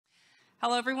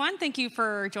Hello, everyone. Thank you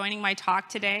for joining my talk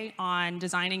today on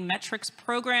designing metrics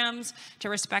programs to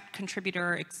respect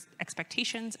contributor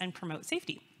expectations and promote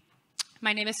safety.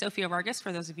 My name is Sophia Vargas,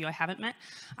 for those of you I haven't met.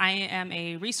 I am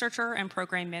a researcher and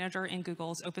program manager in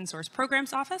Google's Open Source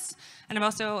Programs Office, and I'm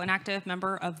also an active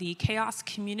member of the Chaos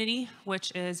community,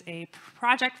 which is a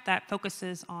project that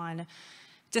focuses on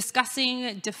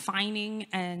discussing, defining,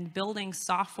 and building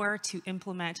software to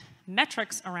implement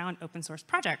metrics around open source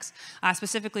projects,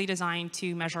 specifically designed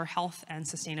to measure health and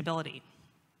sustainability.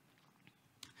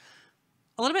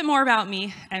 A little bit more about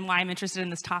me and why I'm interested in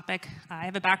this topic. I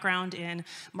have a background in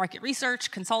market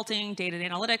research, consulting, data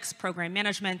analytics, program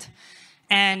management,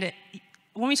 and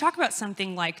when we talk about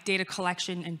something like data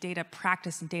collection and data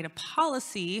practice and data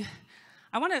policy,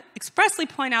 I want to expressly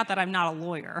point out that I'm not a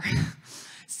lawyer.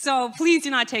 So please do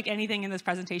not take anything in this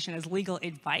presentation as legal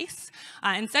advice.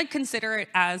 Instead, consider it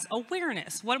as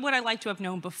awareness. What would I like to have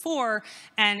known before,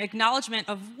 and acknowledgement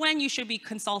of when you should be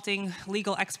consulting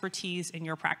legal expertise in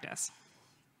your practice.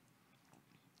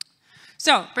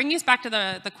 So bringing us back to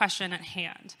the question at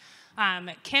hand.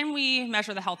 Can we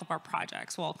measure the health of our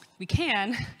projects? Well, we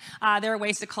can. There are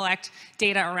ways to collect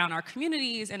data around our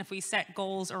communities, and if we set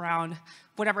goals around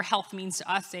whatever health means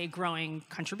to us, say growing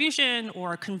contribution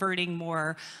or converting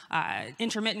more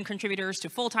intermittent contributors to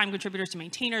full-time contributors to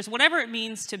maintainers, whatever it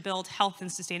means to build health and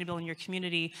sustainability in your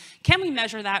community, can we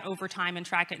measure that over time and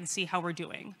track it and see how we're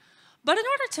doing? But in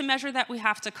order to measure that, we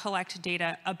have to collect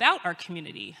data about our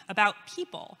community, about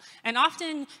people. And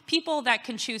often, people that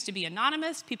can choose to be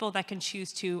anonymous, people that can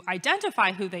choose to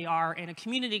identify who they are in a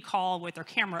community call with their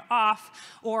camera off,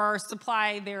 or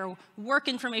supply their work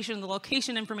information, the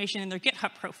location information in their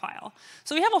GitHub profile.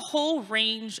 So we have a whole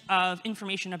range of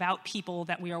information about people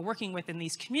that we are working with in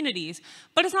these communities,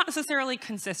 but it's not necessarily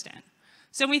consistent.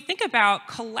 So when we think about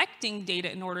collecting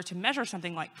data in order to measure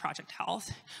something like project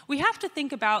health, we have to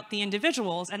think about the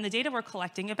individuals and the data we're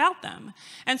collecting about them.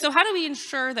 And so how do we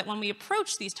ensure that when we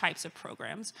approach these types of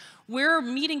programs, we're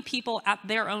meeting people at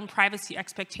their own privacy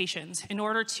expectations in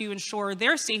order to ensure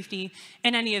their safety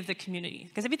in any of the community?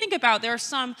 Because if you think about, there are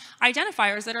some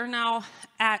identifiers that are now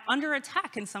under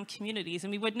attack in some communities,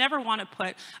 and we would never want to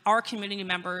put our community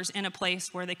members in a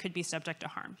place where they could be subject to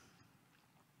harm.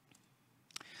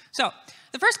 So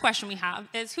the first question we have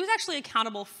is, who's actually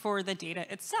accountable for the data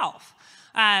itself?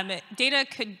 Data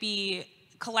could be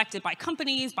collected by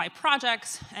companies, by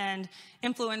projects, and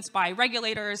influenced by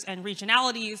regulators and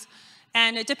regionalities.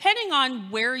 And depending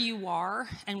on where you are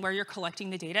and where you're collecting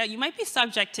the data, you might be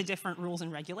subject to different rules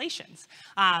and regulations.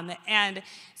 And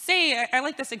say, I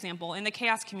like this example. In the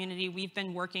Chaos community, we've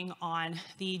been working on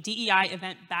the DEI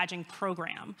event badging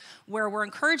program, where we're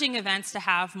encouraging events to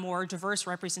have more diverse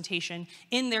representation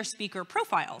in their speaker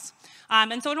profiles.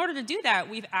 And so in order to do that,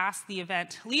 we've asked the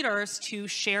event leaders to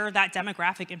share that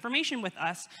demographic information with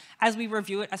us as we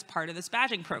review it as part of this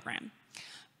badging program.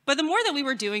 But the more that we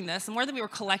were doing this, the more that we were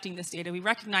collecting this data, we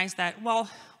recognized that, well,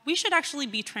 we should actually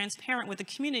be transparent with the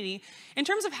community in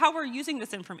terms of how we're using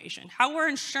this information, how we're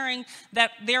ensuring that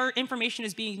their information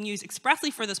is being used expressly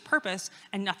for this purpose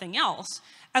and nothing else,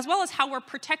 as well as how we're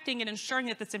protecting and ensuring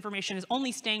that this information is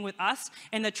only staying with us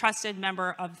and the trusted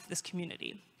member of this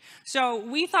community. So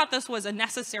we thought this was a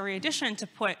necessary addition to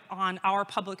put on our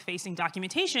public-facing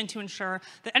documentation to ensure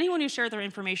that anyone who shared their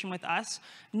information with us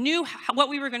knew what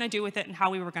we were going to do with it and how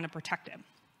we were going to protect it.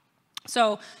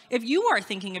 So if you are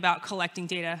thinking about collecting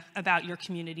data about your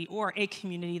community or a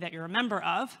community that you're a member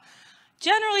of,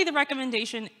 generally the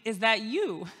recommendation is that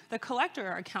you, the collector,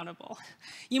 are accountable.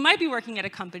 You might be working at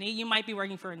a company, you might be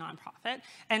working for a nonprofit,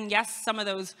 and yes, some of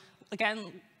those,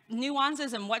 again,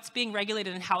 nuances and what's being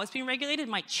regulated and how it's being regulated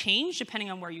might change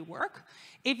depending on where you work.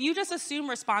 If you just assume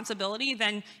responsibility,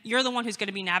 then you're the one who's going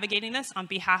to be navigating this on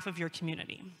behalf of your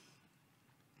community.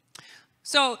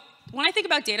 So when I think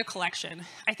about data collection,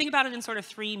 I think about it in sort of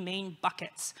three main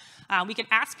buckets. We can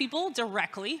ask people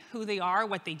directly who they are,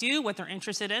 what they do, what they're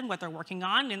interested in, what they're working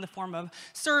on in the form of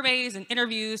surveys and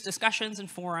interviews, discussions,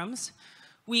 and forums.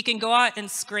 We can go out and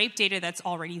scrape data that's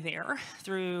already there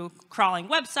through crawling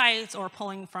websites or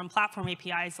pulling from platform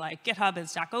APIs like GitHub and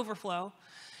Stack Overflow.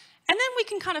 And then we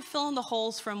can kind of fill in the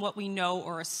holes from what we know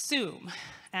or assume.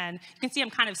 And you can see I'm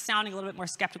kind of sounding a little bit more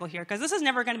skeptical here, because this is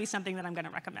never going to be something that I'm going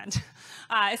to recommend,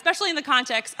 especially in the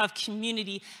context of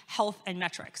community health and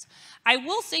metrics. I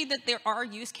will say that there are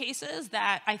use cases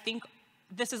that I think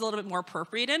this is a little bit more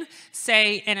appropriate in,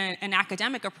 say in an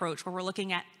academic approach where we're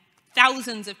looking at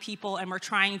thousands of people and we're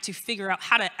trying to figure out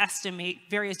how to estimate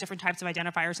various different types of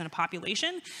identifiers in a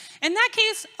population. In that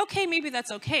case, okay, maybe that's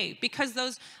okay, because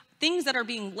those things that are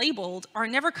being labeled are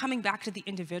never coming back to the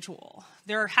individual.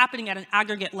 They're happening at an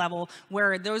aggregate level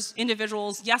where those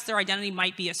individuals, yes, their identity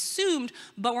might be assumed,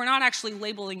 but we're not actually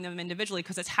labeling them individually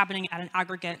because it's happening at an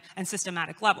aggregate and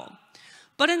systematic level.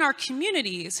 But in our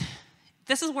communities,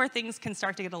 this is where things can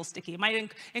start to get a little sticky. It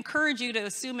might encourage you to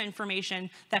assume information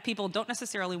that people don't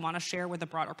necessarily want to share with the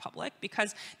broader public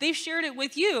because they've shared it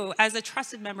with you as a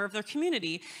trusted member of their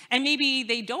community. And maybe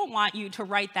they don't want you to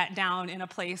write that down in a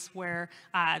place where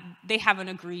they haven't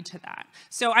agreed to that.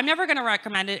 So I'm never going to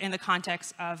recommend it in the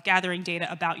context of gathering data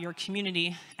about your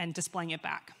community and displaying it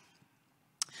back.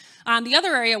 The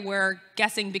other area where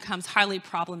guessing becomes highly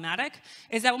problematic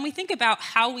is that when we think about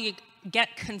how we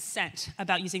get consent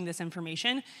about using this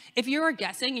information, if you're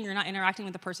guessing and you're not interacting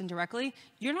with the person directly,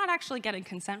 you're not actually getting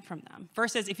consent from them.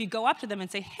 Versus if you go up to them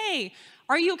and say, hey,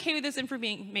 are you okay with this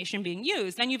information being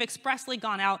used? Then you've expressly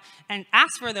gone out and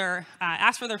asked for their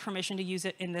permission to use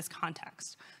it in this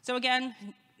context. So again,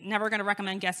 never going to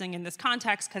recommend guessing in this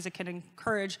context because it can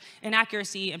encourage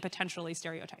inaccuracy and potentially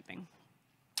stereotyping.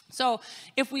 So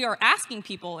if we are asking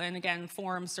people in, again,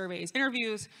 forums, surveys,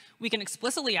 interviews, we can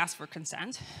explicitly ask for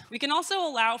consent. We can also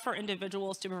allow for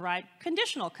individuals to provide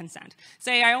conditional consent.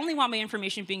 Say, I only want my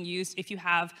information being used if you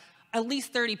have at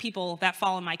least 30 people that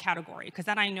fall in my category, because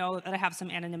then I know that I have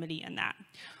some anonymity in that.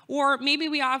 Or maybe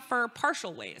we offer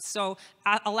partial ways, so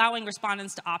allowing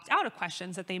respondents to opt out of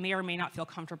questions that they may or may not feel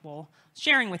comfortable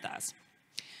sharing with us.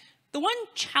 The one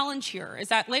challenge here is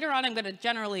that later on I'm going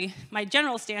to my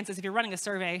general stance is if you're running a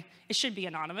survey, it should be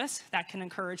anonymous. That can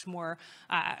encourage more,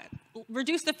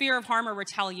 reduce the fear of harm or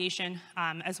retaliation,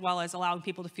 as well as allowing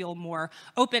people to feel more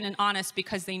open and honest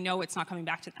because they know it's not coming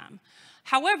back to them.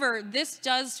 However, this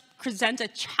does present a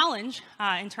challenge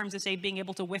in terms of, say, being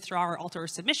able to withdraw or alter a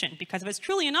submission, because if it's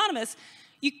truly anonymous,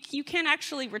 you can't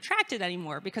actually retract it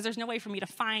anymore because there's no way for me to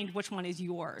find which one is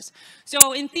yours.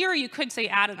 So in theory, you could say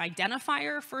add an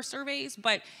identifier for surveys,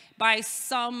 but by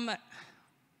some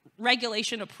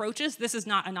regulation approaches, this is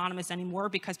not anonymous anymore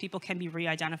because people can be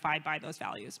re-identified by those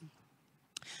values.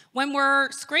 When we're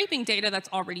scraping data that's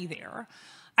already there,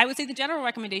 I would say the general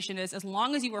recommendation is as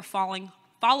long as you are following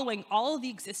all of the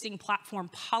existing platform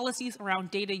policies around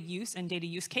data use and data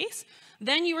use case,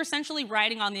 then you are essentially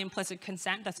riding on the implicit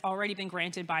consent that's already been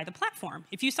granted by the platform.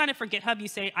 If you sign up for GitHub, you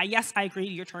say, yes, I agree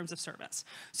to your terms of service.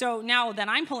 So now that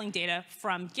I'm pulling data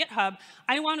from GitHub,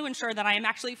 I want to ensure that I am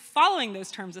actually following those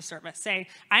terms of service. Say,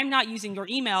 I'm not using your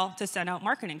email to send out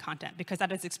marketing content because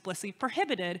that is explicitly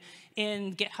prohibited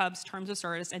in GitHub's terms of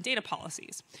service and data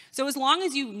policies. So as long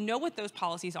as you know what those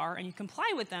policies are and you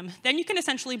comply with them, then you can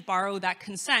essentially borrow that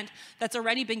consent that's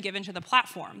already been given to the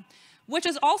platform, which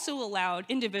has also allowed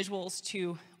individuals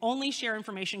to only share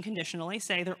information conditionally.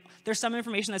 Say there's some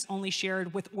information that's only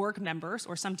shared with org members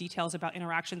or some details about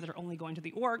interactions that are only going to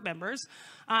the org members.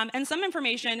 And some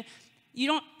information you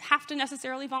don't have to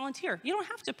necessarily volunteer. You don't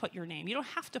have to put your name. You don't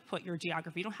have to put your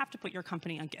geography. You don't have to put your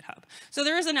company on GitHub. So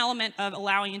there is an element of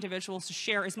allowing individuals to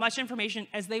share as much information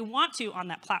as they want to on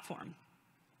that platform.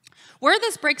 Where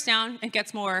this breaks down and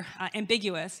gets more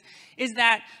ambiguous is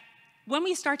that when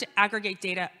we start to aggregate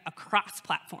data across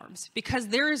platforms, because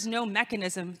there is no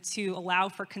mechanism to allow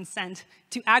for consent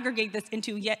to aggregate this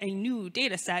into yet a new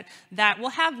data set that will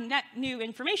have net new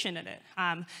information in it.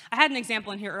 I had an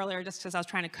example in here earlier just because I was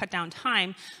trying to cut down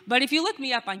time, but if you look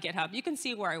me up on GitHub, you can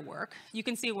see where I work, you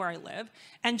can see where I live,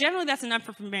 and generally that's enough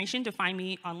information to find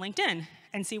me on LinkedIn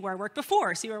and see where I worked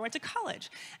before, see where I went to college.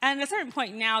 And at a certain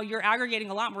point now, you're aggregating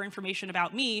a lot more information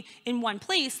about me in one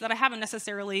place that I haven't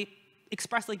necessarily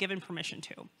expressly given permission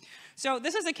to. So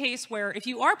this is a case where if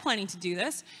you are planning to do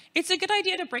this, it's a good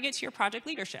idea to bring it to your project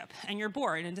leadership and your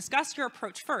board and discuss your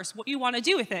approach first, what you want to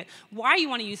do with it, why you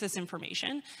want to use this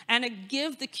information, and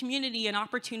give the community an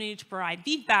opportunity to provide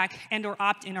feedback and or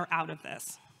opt in or out of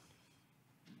this.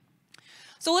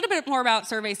 So a little bit more about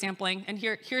survey sampling, and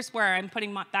here's where I'm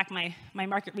putting back my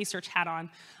market research hat on.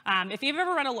 If you've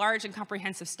ever run a large and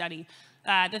comprehensive study,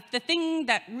 the thing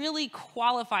that really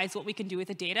qualifies what we can do with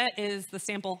the data is the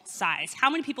sample size. How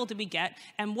many people did we get,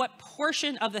 and what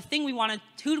portion of the thing who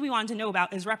do we want to know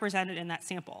about is represented in that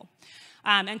sample?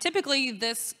 And typically,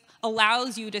 this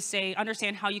allows you to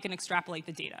understand how you can extrapolate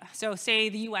the data. So say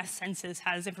the US Census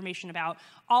has information about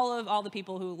all the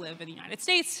people who live in the United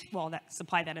States, well, that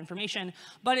supply that information,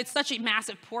 but it's such a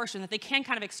massive portion that they can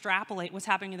kind of extrapolate what's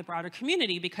happening in the broader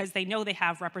community because they know they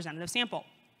have representative sample.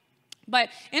 But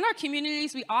in our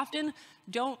communities, we often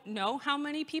don't know how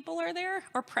many people are there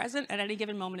or present at any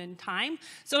given moment in time.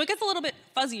 So it gets a little bit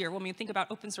fuzzier when we think about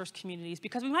open source communities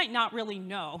because we might not really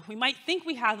know. We might think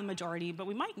we have the majority, but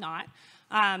we might not.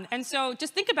 And so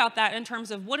just think about that in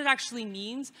terms of what it actually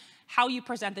means, how you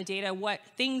present the data, what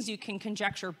things you can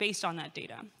conjecture based on that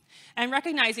data. And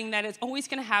recognizing that it's always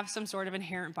going to have some sort of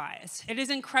inherent bias. It is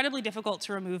incredibly difficult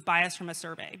to remove bias from a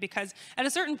survey because at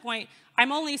a certain point,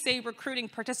 I'm only, say, recruiting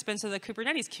participants of the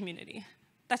Kubernetes community.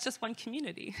 That's just one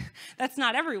community. That's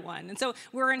not everyone. And so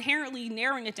we're inherently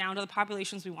narrowing it down to the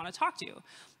populations we want to talk to.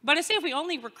 But say if we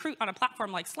only recruit on a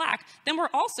platform like Slack, then we're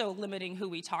also limiting who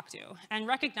we talk to and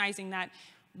recognizing that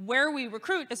where we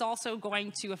recruit is also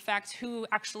going to affect who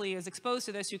actually is exposed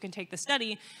to this, who can take the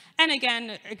study, and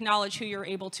again, acknowledge who you're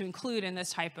able to include in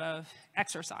this type of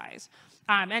exercise.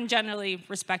 And generally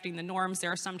respecting the norms.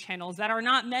 There are some channels that are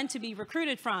not meant to be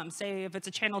recruited from. Say if it's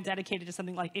a channel dedicated to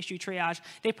something like issue triage,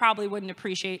 they probably wouldn't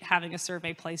appreciate having a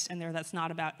survey placed in there that's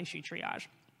not about issue triage.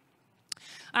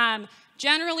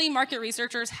 Generally, market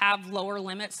researchers have lower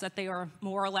limits that they are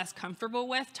more or less comfortable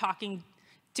with talking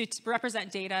to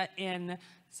represent data in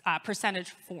percentage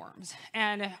forms.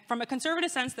 And from a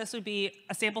conservative sense, this would be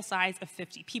a sample size of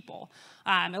 50 people.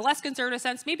 In a less conservative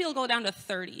sense, maybe it'll go down to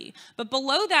 30. But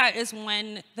below that is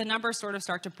when the numbers sort of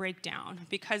start to break down,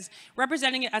 because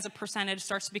representing it as a percentage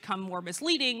starts to become more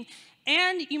misleading,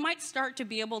 and you might start to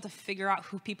be able to figure out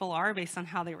who people are based on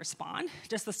how they respond,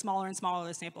 just the smaller and smaller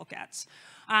the sample gets.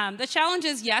 The challenge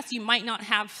is, yes, you might not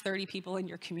have 30 people in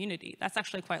your community. That's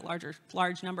actually quite a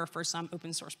large number for some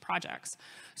open source projects.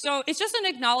 So it's just an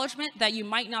acknowledgement that you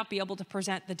might not be able to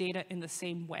present the data in the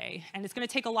same way. And it's going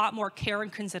to take a lot more care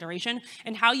and consideration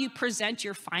in how you present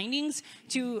your findings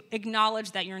to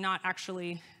acknowledge that you're not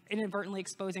actually inadvertently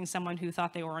exposing someone who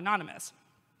thought they were anonymous.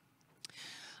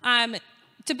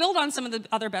 To build on some of the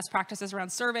other best practices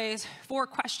around surveys, for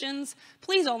questions,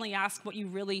 please only ask what you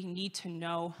really need to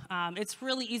know. It's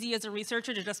really easy as a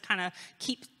researcher to just kind of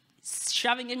keep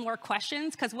shoving in more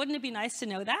questions, because wouldn't it be nice to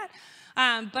know that?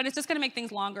 But it's just going to make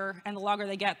things longer, and the longer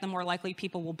they get, the more likely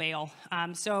people will bail.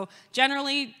 So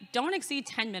generally, don't exceed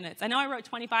 10 minutes. I know I wrote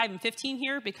 25 and 15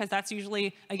 here because that's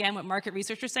usually, again, what market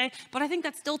researchers say, but I think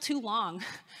that's still too long.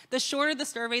 The shorter the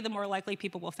survey, the more likely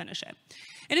people will finish it.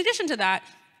 In addition to that,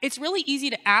 it's really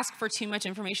easy to ask for too much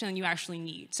information than you actually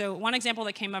need. So one example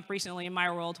that came up recently in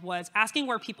my world was asking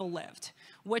where people lived,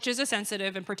 which is a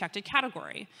sensitive and protected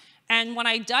category. And when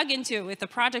I dug into it with the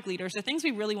project leaders, the things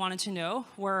we really wanted to know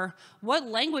were what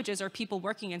languages are people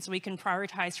working in so we can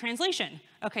prioritize translation?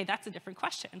 Okay, that's a different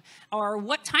question. Or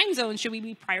what time zone should we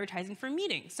be prioritizing for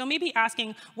meetings? So maybe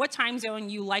asking what time zone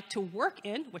you like to work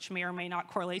in, which may or may not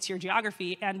correlate to your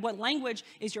geography, and what language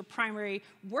is your primary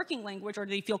working language or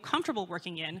do you feel comfortable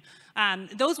working in?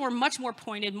 Those were much more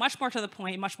pointed, much more to the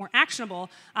point, much more actionable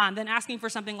than asking for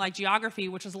something like geography,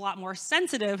 which is a lot more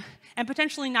sensitive and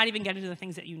potentially not even get into the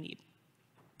things that you need.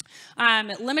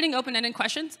 Limiting open-ended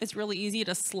questions, it's really easy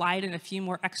to slide in a few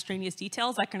more extraneous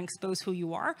details that can expose who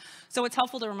you are. So it's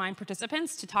helpful to remind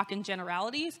participants to talk in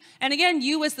generalities. And again,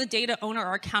 you as the data owner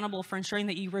are accountable for ensuring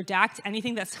that you redact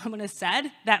anything that someone has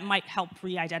said that might help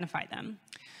re-identify them.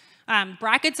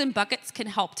 Brackets and buckets can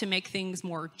help to make things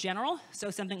more general. So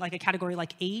something like a category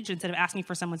like age, instead of asking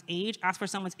for someone's age, ask for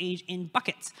someone's age in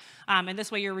buckets. And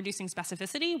this way you're reducing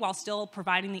specificity while still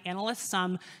providing the analysts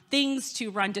some things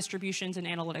to run distributions and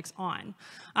analytics on.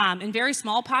 In very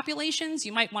small populations,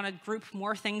 you might want to group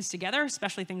more things together,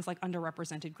 especially things like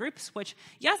underrepresented groups, which,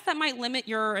 yes, that might limit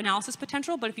your analysis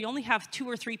potential, but if you only have 2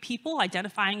 or 3 people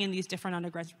identifying in these different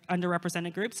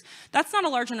underrepresented groups, that's not a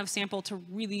large enough sample to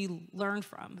really learn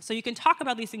from. So you can talk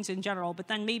about these things in general, but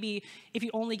then maybe if you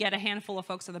only get a handful of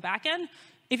folks on the back end,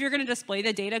 if you're going to display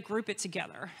the data, group it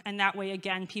together. And that way,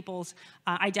 again, people's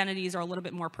identities are a little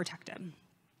bit more protected.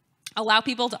 Allow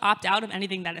people to opt out of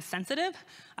anything that is sensitive,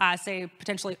 say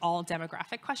potentially all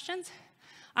demographic questions.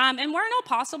 And where not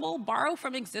possible, borrow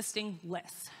from existing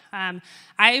lists.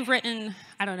 I've written,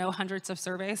 I don't know, hundreds of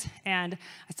surveys, and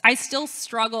I still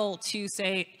struggle to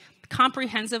say,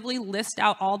 comprehensively list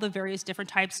out all the various different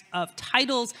types of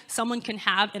titles someone can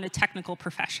have in a technical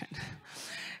profession.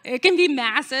 It can be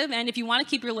massive, and if you want to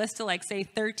keep your list to like say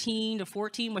 13 to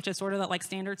 14, which is sort of that like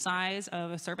standard size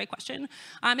of a survey question,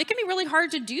 it can be really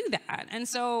hard to do that. And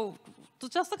so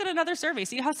just look at another survey,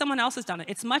 see how someone else has done it.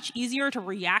 It's much easier to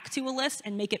react to a list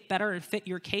and make it better and fit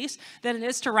your case than it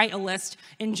is to write a list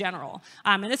in general.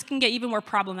 And this can get even more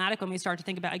problematic when we start to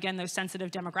think about, again, those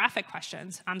sensitive demographic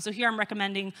questions. So here I'm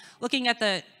recommending looking at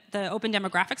the the Open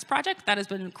Demographics project that has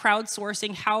been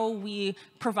crowdsourcing how we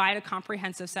provide a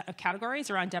comprehensive set of categories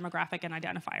around demographic and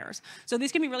identifiers. So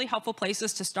these can be really helpful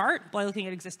places to start by looking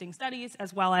at existing studies,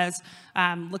 as well as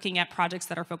looking at projects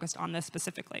that are focused on this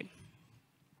specifically.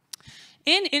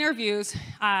 In interviews,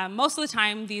 most of the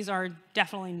time, these are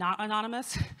definitely not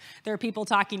anonymous. There are people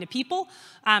talking to people.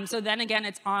 So then again,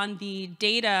 it's on the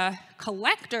data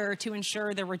collector to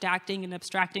ensure they're redacting and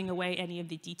abstracting away any of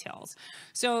the details.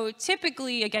 So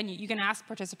typically, again, you can ask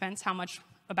participants how much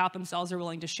about themselves they're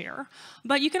willing to share.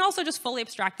 But you can also just fully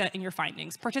abstract that in your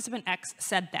findings. Participant X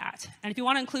said that. And if you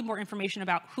want to include more information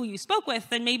about who you spoke with,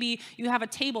 then maybe you have a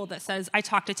table that says, I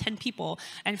talked to 10 people,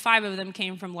 and 5 of them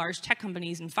came from large tech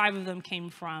companies, and 5 of them came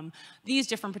from these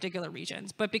different particular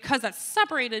regions. But because that's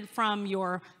separated from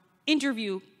your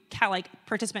interview, like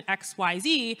participant X, Y,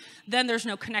 Z, then there's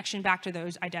no connection back to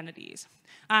those identities.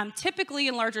 Typically,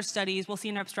 in larger studies, we'll see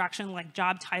an abstraction like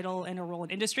job title and a role in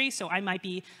industry. So I might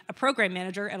be a program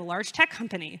manager at a large tech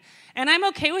company. And I'm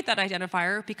OK with that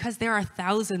identifier because there are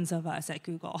thousands of us at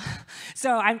Google.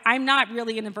 So I'm not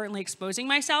really inadvertently exposing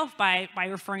myself by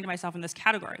referring to myself in this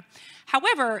category.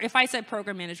 However, if I said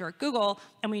program manager at Google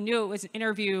and we knew it was an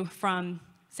interview from,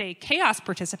 say, chaos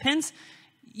participants,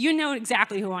 you know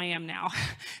exactly who I am now.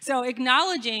 So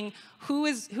acknowledging who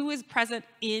is present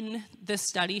in this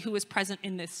study, who is present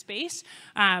in this space,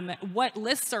 what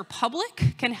lists are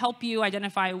public can help you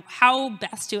identify how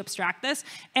best to abstract this.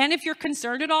 And if you're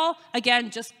concerned at all, again,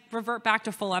 just revert back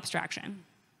to full abstraction.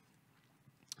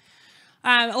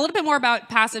 A little bit more about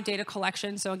passive data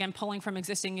collection. So again, pulling from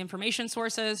existing information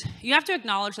sources. You have to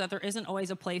acknowledge that there isn't always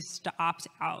a place to opt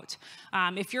out.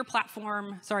 If your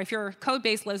code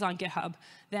base lives on GitHub,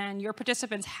 then your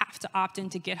participants have to opt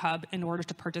into GitHub in order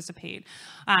to participate.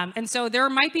 And so there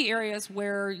might be areas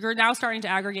where you're now starting to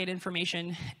aggregate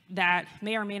information that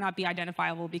may or may not be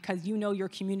identifiable because you know your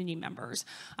community members.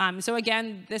 So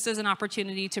again, this is an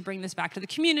opportunity to bring this back to the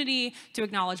community, to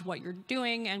acknowledge what you're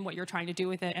doing and what you're trying to do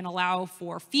with it, and allow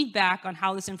for feedback on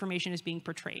how this information is being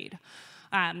portrayed.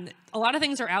 A lot of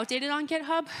things are outdated on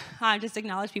GitHub. Just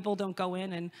acknowledge people don't go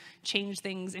in and change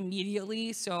things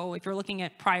immediately. So if you're looking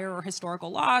at prior or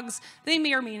historical logs, they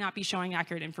may or may not be showing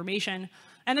accurate information.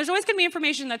 And there's always going to be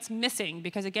information that's missing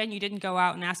because, again, you didn't go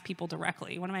out and ask people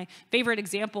directly. One of my favorite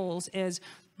examples is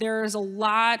there's a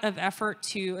lot of effort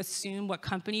to assume what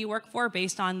company you work for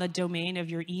based on the domain of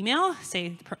your email.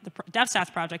 Say the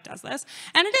DevStats project does this.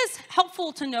 And it is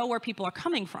helpful to know where people are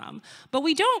coming from. But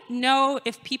we don't know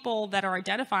if people that are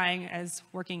identifying as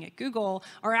working at Google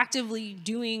are actively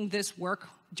doing this work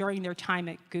during their time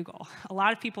at Google. A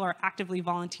lot of people are actively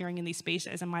volunteering in these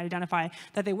spaces and might identify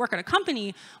that they work at a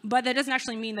company, but that doesn't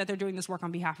actually mean that they're doing this work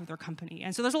on behalf of their company.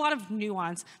 And so there's a lot of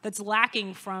nuance that's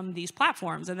lacking from these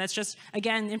platforms. And that's just,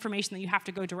 again, information that you have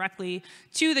to go directly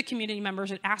to the community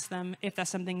members and ask them if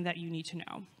that's something that you need to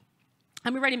know.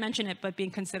 And we already mentioned it, but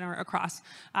being considerate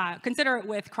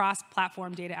with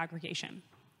cross-platform data aggregation.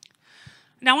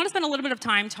 Now, I want to spend a little bit of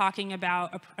time talking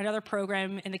about another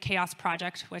program in the CHAOSS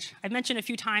project, which I've mentioned a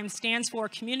few times, stands for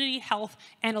Community Health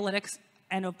Analytics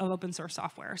and of Open Source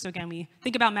Software. So again, we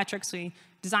think about metrics, we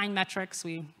design metrics,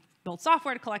 we build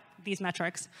software to collect these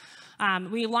metrics.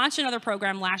 We launched another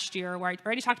program last year where I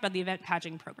already talked about the event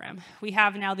badging program. We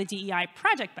have now the DEI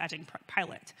project badging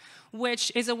pilot,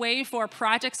 which is a way for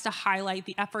projects to highlight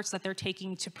the efforts that they're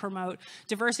taking to promote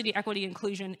diversity, equity,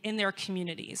 inclusion in their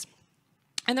communities.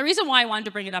 And the reason why I wanted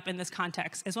to bring it up in this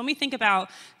context is when we think about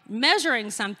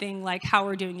measuring something like how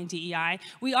we're doing in DEI,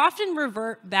 we often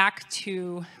revert back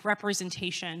to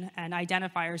representation and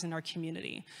identifiers in our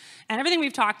community. And everything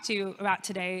we've talked about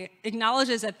today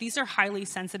acknowledges that these are highly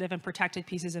sensitive and protected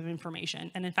pieces of information.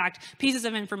 And in fact, pieces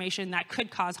of information that could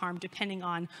cause harm depending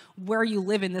on where you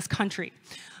live in this country.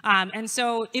 And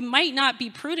so it might not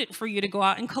be prudent for you to go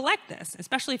out and collect this,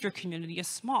 especially if your community is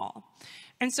small.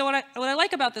 And so what I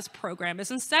like about this program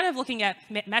is instead of looking at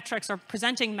metrics or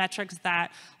presenting metrics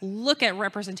that look at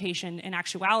representation in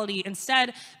actuality,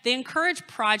 instead they encourage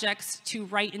projects to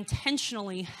write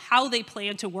intentionally how they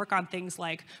plan to work on things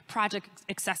like project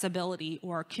accessibility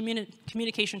or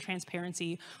communication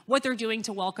transparency, what they're doing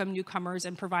to welcome newcomers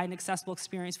and provide an accessible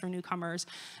experience for newcomers,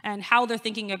 and how they're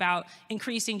thinking about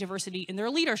increasing diversity in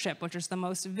their leadership, which is the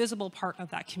most visible part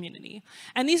of that community.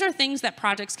 And these are things that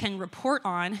projects can report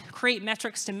on, create metrics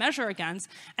metrics to measure against,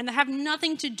 and that have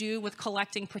nothing to do with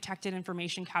collecting protected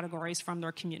information categories from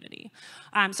their community.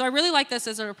 So I really like this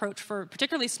as an approach for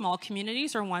particularly small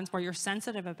communities or ones where you're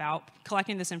sensitive about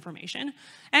collecting this information.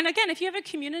 And again, if you have a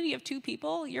community of 2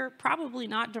 people, you're probably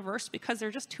not diverse because there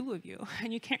are just 2 of you,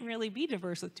 and you can't really be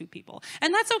diverse with 2 people.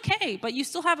 And that's okay, but you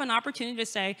still have an opportunity to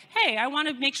say, hey, I want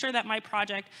to make sure that my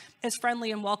project is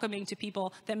friendly and welcoming to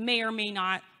people that may or may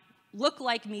not look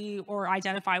like me or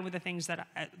identify with the things that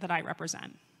I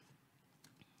represent.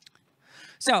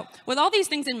 So with all these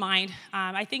things in mind,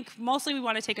 I think mostly we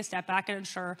want to take a step back and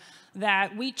ensure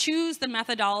that we choose the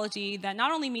methodology that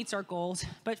not only meets our goals,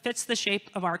 but fits the shape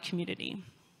of our community.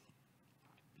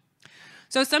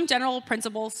 So some general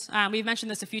principles, we've mentioned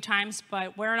this a few times,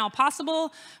 but where at all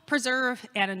possible, preserve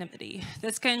anonymity.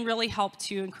 This can really help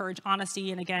to encourage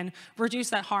honesty and, again, reduce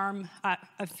that harm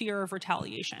of fear of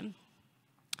retaliation.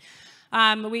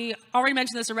 We already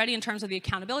mentioned this already in terms of the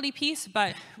accountability piece,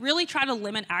 but really try to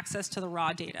limit access to the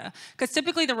raw data, because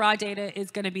typically the raw data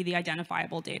is going to be the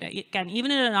identifiable data. Again,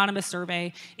 even in an anonymous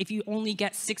survey, if you only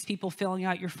get 6 people filling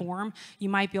out your form, you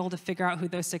might be able to figure out who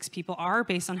those 6 people are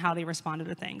based on how they responded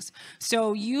to things.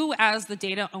 So you, as the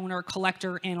data owner,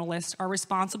 collector, analyst, are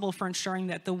responsible for ensuring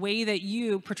that the way that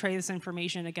you portray this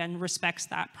information, again, respects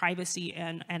that privacy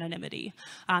and anonymity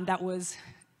that was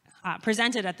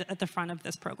presented at the front of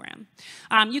this program.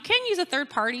 You can use a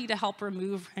third party to help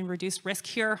remove and reduce risk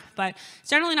here, but it's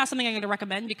generally not something I'm going to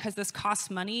recommend because this costs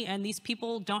money and these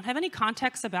people don't have any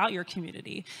context about your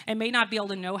community and may not be able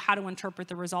to know how to interpret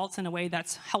the results in a way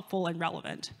that's helpful and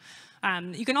relevant.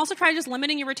 You can also try just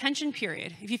limiting your retention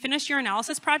period. If you finish your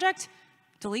analysis project,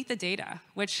 delete the data,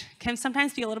 which can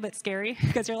sometimes be a little bit scary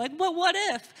because you're like, well, what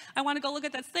if I want to go look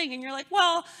at that thing? And you're like,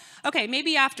 well, okay,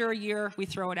 maybe after a year we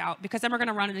throw it out because then we're going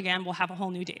to run it again. We'll have a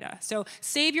whole new data. So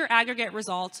save your aggregate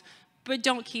results, but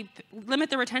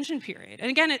limit the retention period. And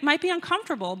again, it might be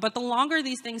uncomfortable, but the longer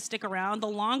these things stick around, the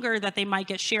longer that they might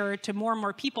get shared to more and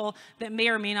more people that may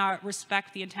or may not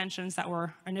respect the intentions that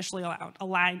were initially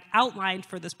outlined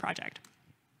for this project.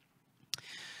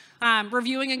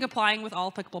 Reviewing and complying with all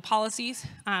applicable policies.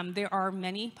 There are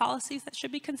many policies that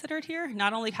should be considered here,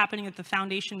 not only happening at the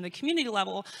foundation and the community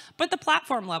level, but the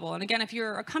platform level. And again, if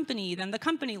you're a company, then the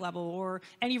company level or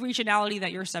any regionality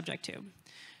that you're subject to.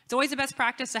 It's always a best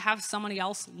practice to have somebody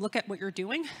else look at what you're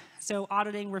doing. So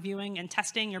auditing, reviewing, and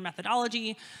testing your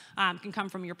methodology can come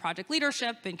from your project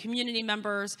leadership and community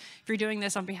members. If you're doing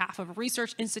this on behalf of a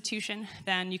research institution,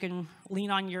 then you can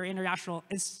lean on your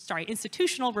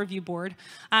institutional review board.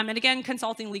 And again,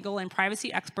 consulting legal and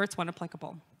privacy experts when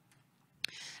applicable.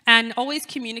 And always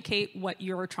communicate what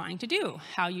you're trying to do,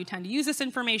 how you tend to use this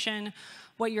information,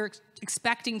 what you're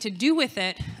expecting to do with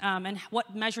it, and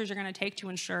what measures you're going to take to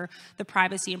ensure the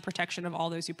privacy and protection of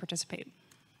all those who participate.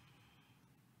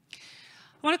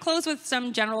 I want to close with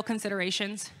some general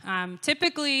considerations.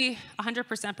 Typically,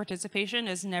 100% participation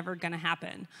is never going to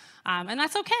happen, and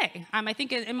that's okay. I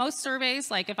think in most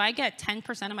surveys, like if I get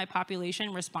 10% of my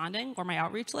population responding or my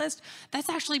outreach list, that's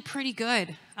actually pretty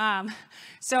good.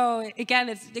 So again,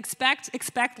 it's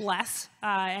expect less,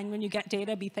 and when you get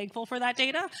data, be thankful for that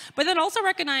data, but then also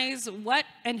recognize what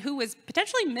and who is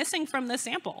potentially missing from this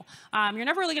sample. You're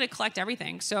never really going to collect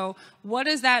everything, so what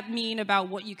does that mean about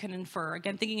what you can infer?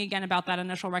 Again, thinking again about that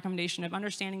initial recommendation of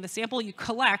understanding the sample you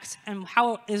collect and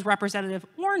how it is representative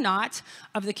or not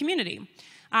of the community.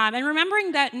 And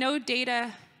remembering that no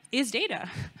data is data.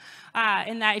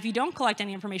 And that if you don't collect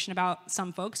any information about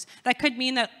some folks, that could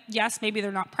mean that, yes, maybe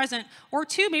they're not present, or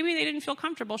 2, maybe they didn't feel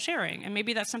comfortable sharing. And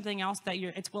maybe that's something else that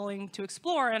it's willing to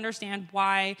explore and understand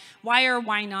why or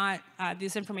why not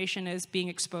this information is being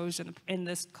exposed in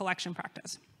this collection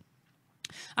practice.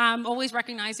 Always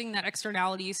recognizing that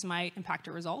externalities might impact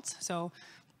your results. So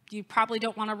you probably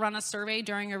don't want to run a survey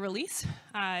during a release.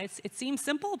 It seems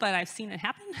simple, but I've seen it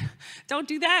happen. Don't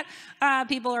do that.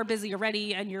 People are busy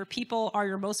already, and your people are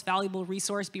your most valuable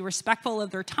resource. Be respectful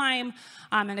of their time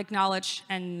and acknowledge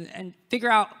and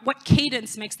figure out what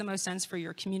cadence makes the most sense for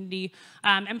your community.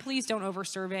 And please don't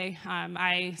over-survey.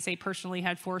 I say personally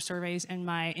had 4 surveys in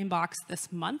my inbox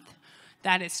this month.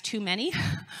 That is too many.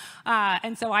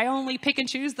 And so I only pick and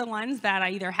choose the ones that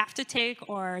I either have to take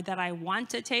or that I want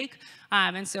to take.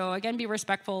 And so again, be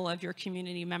respectful of your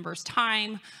community members'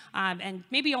 time, and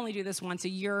maybe only do this once a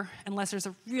year unless there's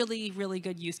a really, really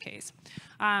good use case.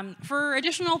 For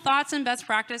additional thoughts and best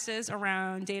practices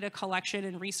around data collection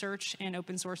and research in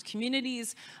open source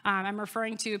communities, I'm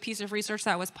referring to a piece of research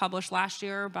that was published last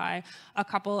year by a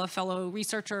couple of fellow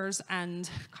researchers and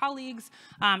colleagues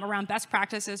around best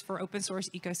practices for open source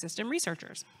ecosystem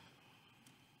researchers.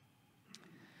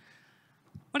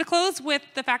 I want to close with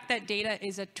the fact that data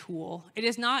is a tool. It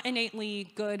is not innately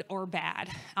good or bad,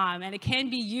 and it can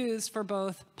be used for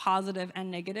both positive and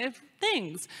negative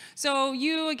things. So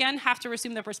you, again, have to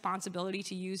assume the responsibility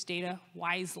to use data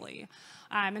wisely.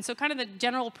 And so kind of the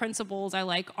general principles I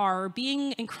like are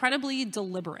being incredibly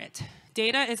deliberate.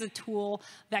 Data is a tool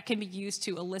that can be used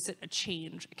to elicit a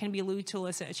change. It can be used to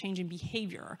elicit a change in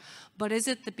behavior. But is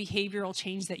it the behavioral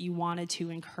change that you wanted to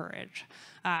encourage?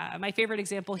 My favorite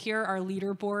example here are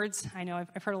leaderboards. I know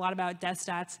I've heard a lot about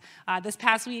DevStats this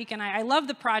past week, and I love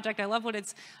the project. I love what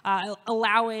it's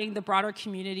allowing the broader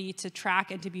community to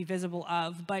track and to be visible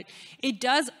of. But it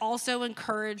does also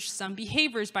encourage some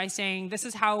behaviors by saying this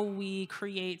is how we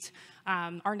create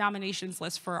our nominations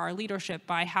list for our leadership,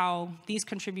 by how these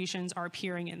contributions are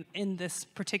appearing in this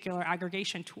particular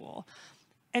aggregation tool.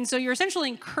 And so you're essentially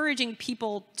encouraging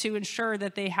people to ensure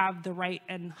that they have the right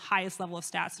and highest level of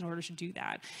stats in order to do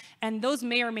that. And those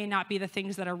may or may not be the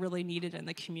things that are really needed in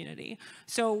the community.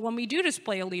 So when we do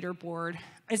display a leaderboard,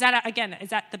 is that, again, is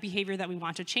that the behavior that we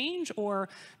want to change? Or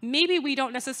maybe we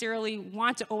don't necessarily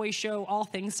want to always show all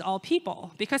things to all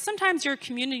people, because sometimes your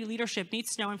community leadership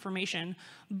needs to know information,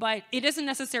 but it isn't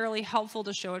necessarily helpful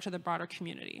to show it to the broader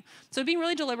community. So being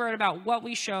really deliberate about what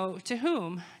we show to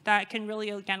whom, that can really,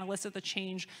 again, elicit the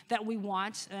change that we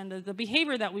want and the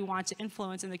behavior that we want to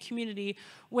influence in the community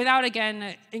without,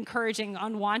 again, encouraging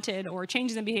unwanted or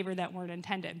changes in behavior that weren't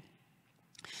intended.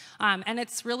 And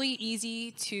it's really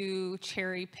easy to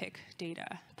cherry pick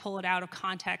data, pull it out of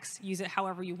context, use it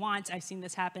however you want. I've seen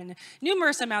this happen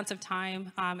numerous amounts of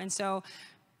time. And so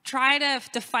try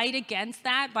to fight against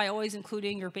that by always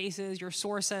including your bases, your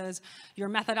sources, your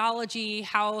methodology,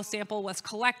 how a sample was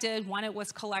collected, when it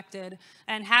was collected,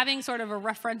 and having sort of a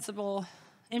referenceable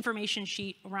information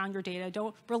sheet around your data.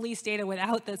 Don't release data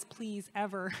without this, please,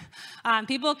 ever.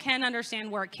 People can understand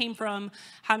where it came from,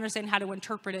 understand how to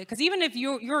interpret it, because even if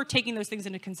you're taking those things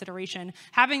into consideration,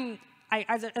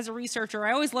 as a researcher,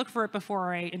 I always look for it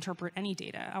before I interpret any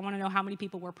data. I want to know how many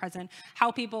people were present,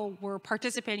 how people were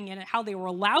participating in it, how they were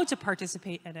allowed to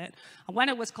participate in it, when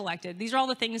it was collected. These are all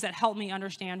the things that help me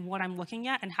understand what I'm looking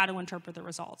at and how to interpret the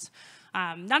results.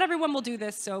 Not everyone will do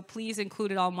this, so please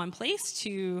include it all in one place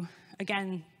to,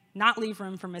 again, not leave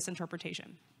room for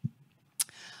misinterpretation.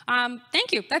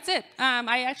 Thank you. That's it.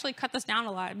 I actually cut this down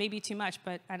a lot, maybe too much,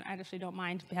 but I actually don't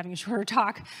mind having a shorter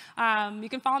talk. You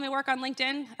can follow my work on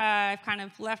LinkedIn. I've kind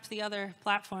of left the other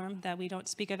platform that we don't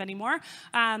speak of anymore.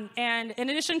 And in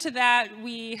addition to that,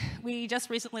 we just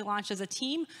recently launched as a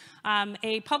team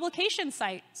a publication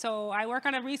site. So I work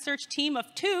on a research team of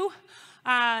 2.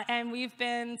 And we've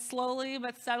been slowly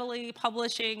but steadily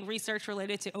publishing research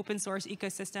related to open source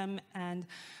ecosystem and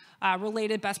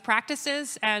related best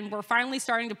practices, and we're finally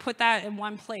starting to put that in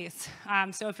one place.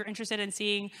 So if you're interested in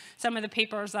seeing some of the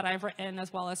papers that I've written,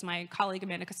 as well as my colleague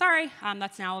Amanda Kasari,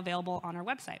 that's now available on our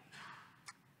website.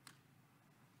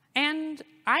 And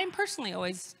I'm personally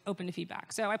always open to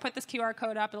feedback. So I put this QR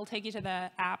code up. It'll take you to the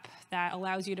app that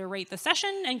allows you to rate the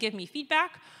session and give me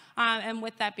feedback. And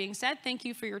with that being said, thank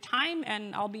you for your time,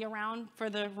 and I'll be around for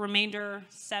the remainder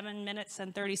 7 minutes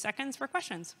and 30 seconds for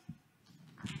questions.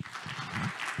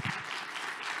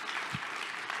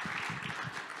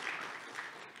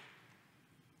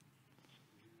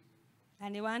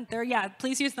 Anyone? There, yeah,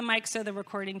 please use the mic so the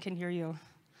recording can hear you.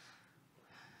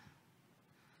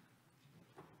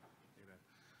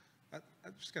 I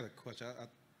just got a question.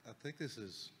 I think this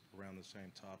is around the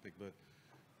same topic, but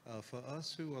for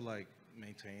us who are like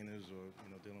maintainers or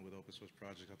dealing with open source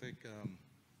projects, I think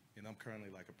I'm currently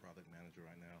like a product manager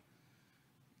right now.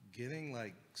 Getting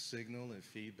like signal and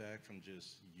feedback from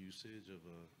just usage of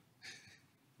a,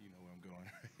 where I'm going,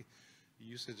 right?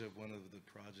 Usage of one of the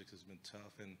projects has been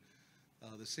tough, and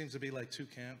there seems to be like 2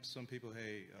 camps. Some people,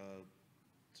 hey,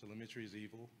 telemetry is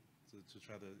evil to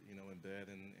try to embed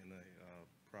in a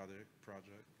project,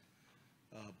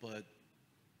 but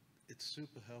it's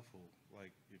super helpful.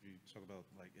 Like if you talk about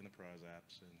like enterprise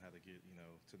apps and how to get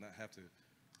to not have to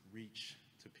reach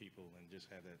to people and just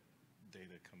have that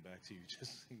data come back to you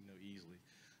just easily.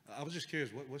 I was just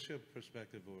curious, what's your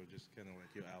perspective or just kind of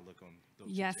like your outlook on those?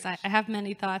 Yes, I have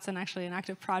many thoughts, and actually an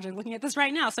active project looking at this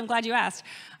right now, so I'm glad you asked.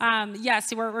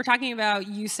 Yes, we're talking about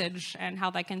usage and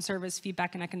how that can serve as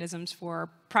feedback mechanisms for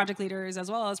project leaders as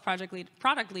well as product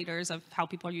leaders of how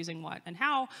people are using what and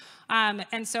how.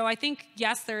 And so I think,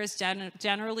 yes, there is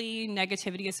generally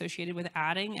negativity associated with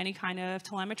adding any kind of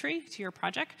telemetry to your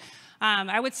project.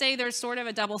 I would say there's sort of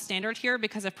a double standard here,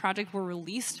 because if projects were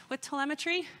released with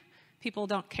telemetry, people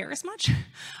don't care as much.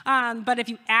 But if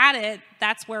you add it,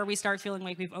 that's where we start feeling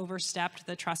like we've overstepped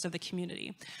the trust of the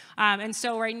community. And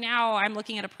so right now, I'm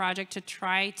looking at a project to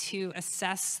try to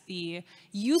assess the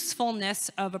usefulness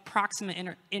of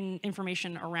approximate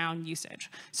information around usage.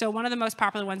 So one of the most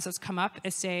popular ones that's come up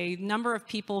is, say, number of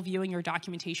people viewing your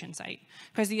documentation site.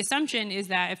 Because the assumption is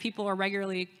that if people are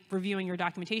regularly reviewing your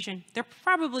documentation, they're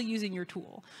probably using your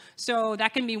tool. So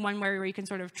that can be one way where you can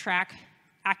sort of track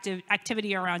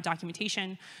activity around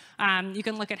documentation. You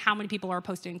can look at how many people are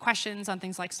posting questions on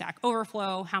things like Stack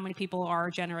Overflow, how many people are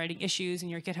generating issues in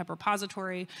your GitHub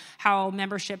repository, how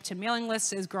membership to mailing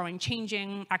lists is growing,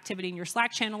 changing, activity in your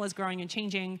Slack channel is growing and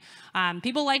changing.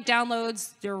 People like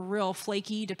downloads. They're real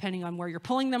flaky depending on where you're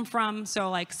pulling them from. So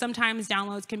like sometimes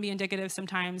downloads can be indicative.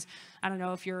 Sometimes, I don't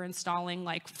know, if you're installing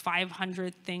like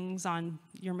 500 things on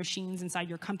your machines inside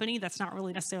your company, that's not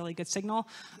really necessarily a good signal.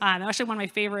 Actually, one of my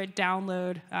favorite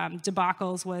download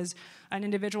debacles was an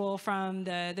individual from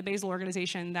the Bazel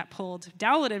organization that pulled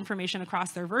download information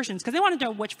across their versions because they wanted to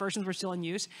know which versions were still in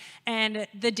use. And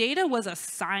the data was a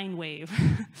sine wave.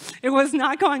 It was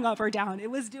not going up or down. It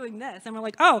was doing this. And we're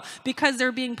like, oh, because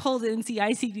they're being pulled in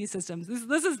CI/CD systems.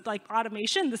 This is like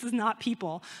automation. This is not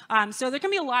people. So there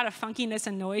can be a lot of funkiness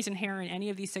and noise inherent in any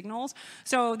of these signals.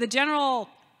 So the general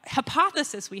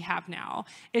hypothesis we have now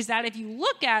is that if you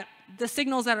look at the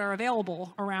signals that are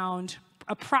available around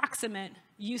approximate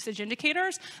usage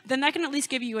indicators, then that can at least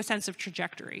give you a sense of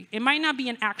trajectory. It might not be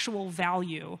an actual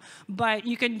value, but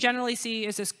you can generally see,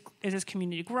 is this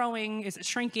community growing? Is it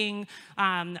shrinking?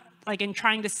 Like in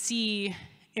trying to see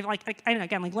if, and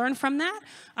again, learn from that.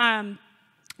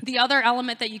 The other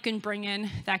element that you can bring in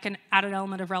that can add an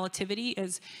element of relativity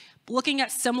is looking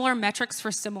at similar metrics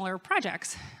for similar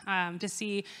projects to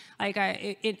see, like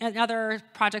in other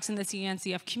projects in the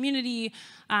CNCF community,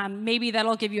 maybe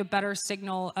that'll give you a better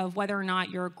signal of whether or not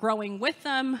you're growing with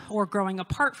them or growing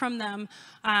apart from them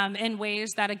in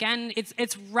ways that, again,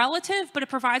 it's relative, but it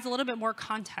provides a little bit more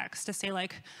context to say,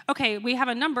 like, okay, we have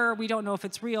a number, we don't know if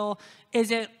it's real.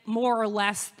 Is it more or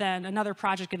less than another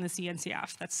project in the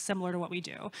CNCF that's similar to what we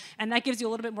do? And that gives you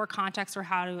a little bit more context for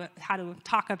how to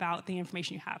talk about the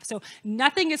information you have. So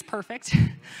nothing is perfect.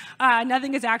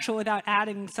 Nothing is actual without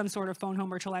adding some sort of phone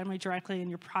home or telemetry directly in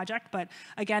your project. But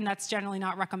again, that's generally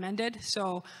not recommended.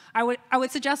 So I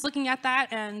would suggest looking at that,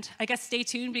 and I guess stay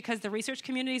tuned because the research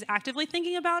community is actively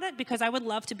thinking about it, because I would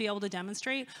love to be able to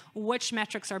demonstrate which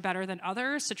metrics are better than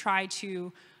others to try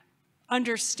to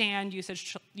understand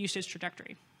usage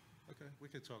trajectory. Okay, we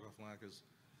could talk offline because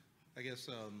I guess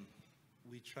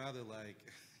we try to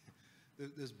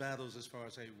there's battles as far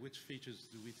as, hey, which features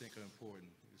do we think are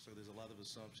important? So there's a lot of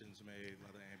assumptions made, a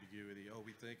lot of ambiguity. Oh,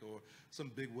 we think, or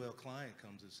some big whale client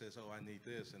comes and says, oh, I need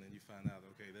this, and then you find out,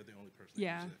 okay, they're the only person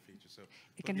that uses that feature. So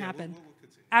it can happen. We'll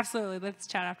continue. Absolutely. Let's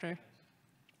chat after.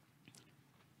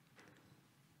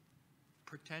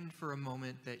 Pretend for a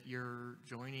moment that you're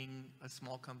joining a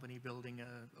small company building an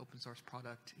open source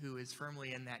product who is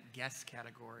firmly in that guess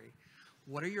category.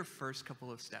 What are your first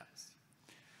couple of steps?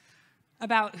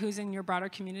 About who's in your broader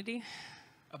community?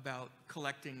 About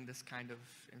collecting this kind of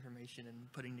information and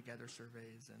putting together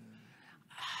surveys and...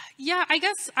 Yeah, I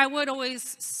guess I would always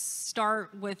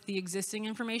start with the existing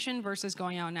information versus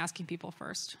going out and asking people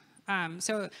first.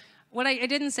 So what I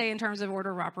didn't say in terms of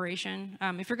order of operation,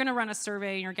 if you're going to run a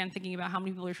survey and you're again thinking about how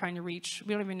many people you're trying to reach,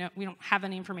 we don't have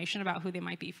any information about who they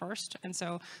might be first. And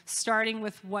so starting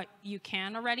with what you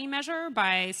can already measure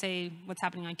by, say, what's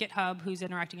happening on GitHub, who's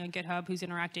interacting on GitHub, who's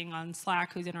interacting on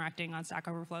Slack, who's interacting on Stack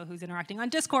Overflow, who's interacting on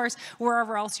Discourse,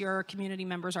 wherever else your community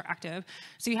members are active.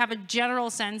 So you have a general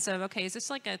sense of, okay, is this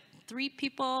like 3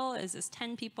 people? Is this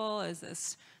 10 people? Is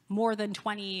this more than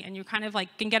 20, and you kind of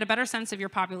can get a better sense of your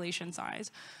population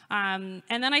size. And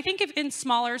then I think if in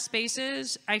smaller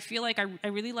spaces, I feel like I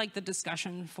really like the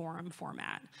discussion forum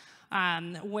format,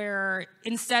 where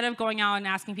instead of going out and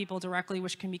asking people directly,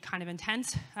 which can be kind of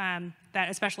intense, that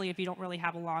especially if you don't really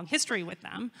have a long history with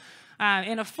them,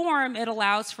 in a forum, it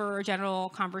allows for a general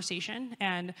conversation,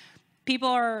 and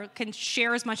people can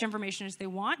share as much information as they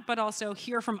want, but also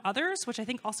hear from others, which I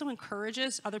think also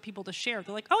encourages other people to share.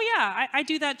 They're like, oh yeah, I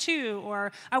do that too,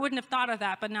 or I wouldn't have thought of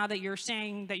that, but now that you're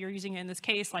saying that you're using it in this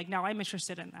case, now I'm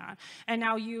interested in that. And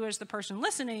now you as the person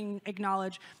listening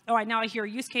acknowledge, oh, now I hear a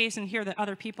use case and hear that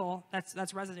other people,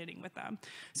 that's resonating with them.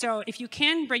 So if you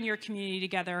can bring your community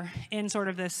together in sort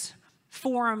of this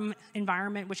forum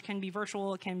environment, which can be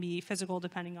virtual, it can be physical,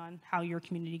 depending on how your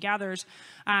community gathers.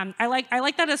 I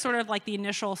like that as sort of the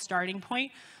initial starting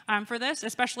point for this,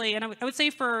 especially, and I would say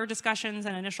for discussions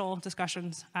and initial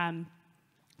discussions,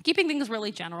 keeping things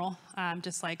really general,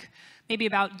 just like maybe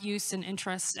about use and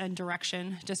interest and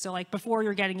direction, just so like before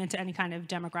you're getting into any kind of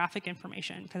demographic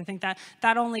information, because I think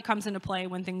that only comes into play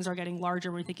when things are getting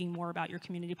larger, when you're thinking more about your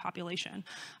community population.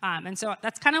 And so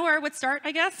that's kind of where I would start,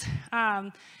 I guess.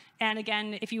 And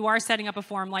again, if you are setting up a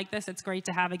form like this, it's great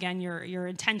to have, again, your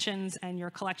intentions and your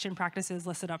collection practices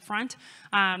listed up front.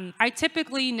 I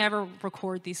typically never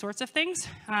record these sorts of things,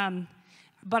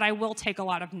 but I will take a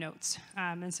lot of notes.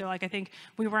 And so like I think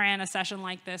we ran a session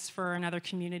like this for another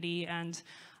community, and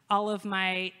all of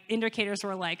my indicators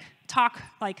were like,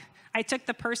 I took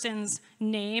the person's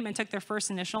name and took their first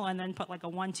initial and then put like a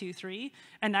 1, 2, 3,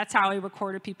 and that's how I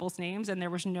recorded people's names, and there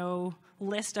was no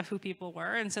list of who people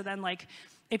were. And so then like,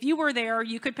 if you were there,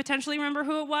 you could potentially remember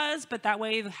who it was, but that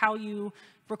way how you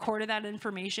recorded that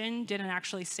information didn't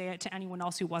actually say it to anyone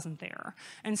else who wasn't there.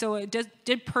 And so it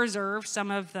did preserve some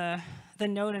of the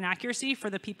note and accuracy for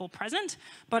the people present,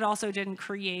 but also didn't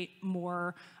create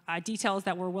more details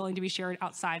that were willing to be shared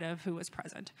outside of who was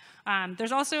present.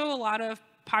 There's also a lot of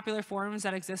popular forums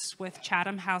that exist with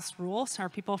Chatham House rules. Are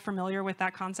people familiar with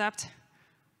that concept?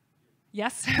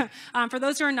 Yes? For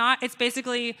those who are not, it's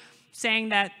basically saying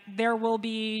that there will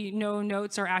be no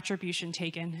notes or attribution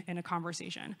taken in a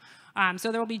conversation.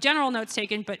 So there will be general notes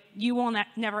taken, but you will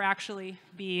never actually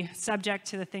be subject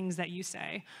to the things that you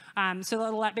say.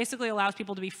 So that basically allows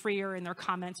people to be freer in their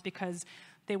comments, because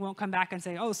they won't come back and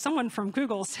say, oh, someone from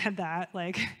Google said that.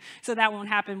 So that won't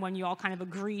happen when you all kind of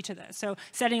agree to this. So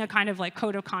setting a kind of like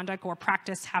code of conduct or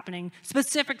practice happening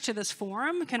specific to this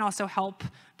forum can also help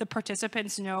the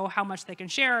participants know how much they can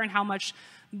share and how much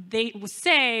they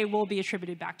say will be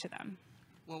attributed back to them.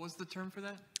 What was the term for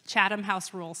that? Chatham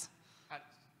House rules.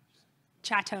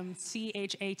 Chatham,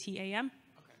 C-H-A-T-A-M.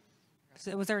 Okay.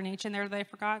 So was there an H in there that I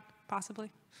forgot,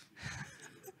 possibly?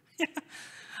 Yeah.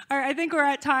 All right, I think we're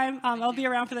at time. I'll be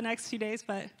around for the next few days,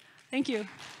 but thank you.